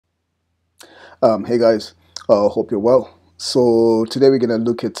Hey guys, hope you're well. So today we're gonna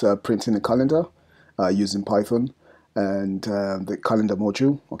look at printing a calendar using Python and the calendar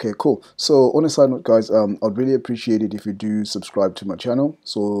module. Okay, cool. So on a side note, guys, I'd really appreciate it if you do subscribe to my channel.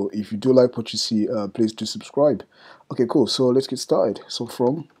 So if you do like what you see, please do subscribe. Okay, cool. So let's get started. So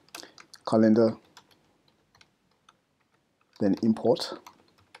from calendar, then import,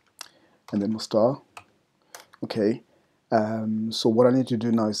 and then star. Okay. So what I need to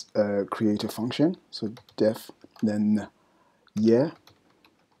do now is create a function. So def, then year,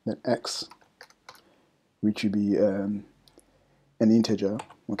 then x, which would be an integer,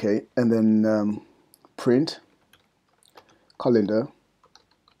 okay, and then print calendar,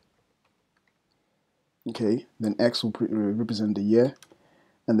 okay, then x will represent the year,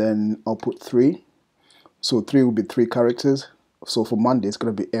 and then I'll put 3. So 3 will be 3 characters. So for Monday, it's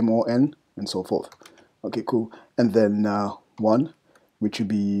going to be MON and so forth. Okay, cool. And then 1, which would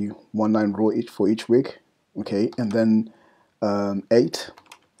be 1 line row each for each week, okay, and then 8,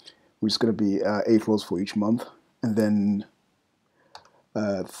 which is going to be 8 rows for each month, and then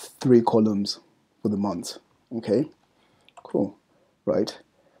 3 columns for the month. Okay, cool, right?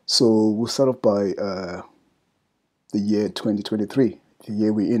 So we'll start off by the year 2023, the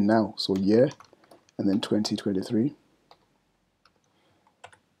year we're in now. So year, and then 2023.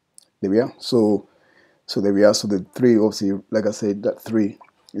 There we are. So there we are. So the 3, obviously, like I said, that 3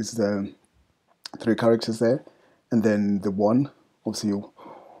 is the 3 characters there, and then the 1, obviously,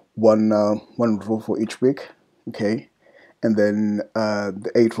 one row for each week. Okay, and then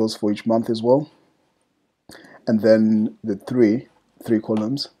the 8 rows for each month as well, and then the 3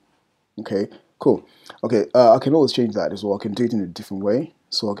 columns. Okay, cool. Okay, I can always change that as well. I can do it in a different way.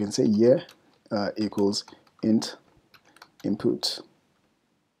 So I can say year equals int input.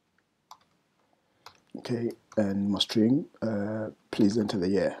 Okay, and my string, please enter the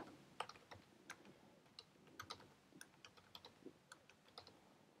year.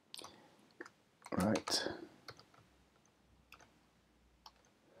 Right.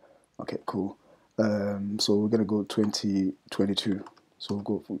 Okay, cool. So we're gonna go 2022. So we'll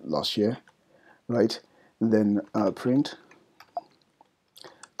go from last year, right? And then print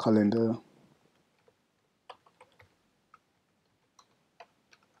calendar,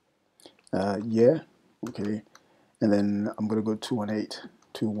 year, okay, and then I'm gonna go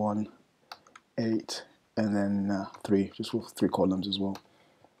 218, and then 3, just with 3 columns as well.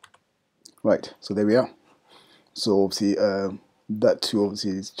 Right, so there we are. So obviously that 2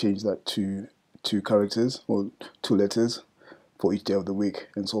 obviously is changed that to 2 characters or 2 letters for each day of the week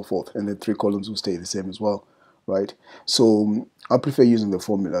and so forth, and then 3 columns will stay the same as well, right? So I prefer using the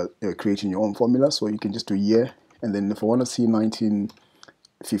formula, creating your own formula. So you can just do year, and then if I want to see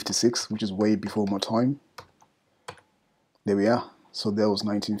 1956, which is way before my time, there we are. So that was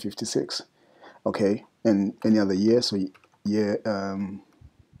 1956. Okay, and any other year, so year,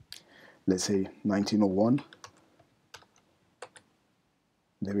 let's say 1901.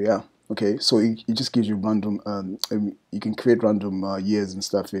 There we are. Okay, so it just gives you random, you can create random years and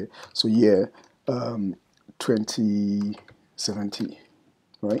stuff here. So year 2070,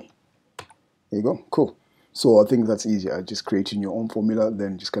 right? There you go, cool. So I think that's easier, just creating your own formula,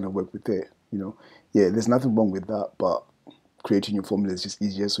 then just kind of work with it, you know. Yeah, there's nothing wrong with that, but creating your formula is just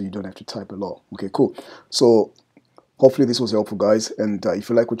easier, so you don't have to type a lot. Okay, cool. So hopefully this was helpful, guys, and if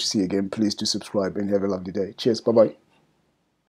you like what you see, again, please do subscribe and have a lovely day. Cheers, bye-bye.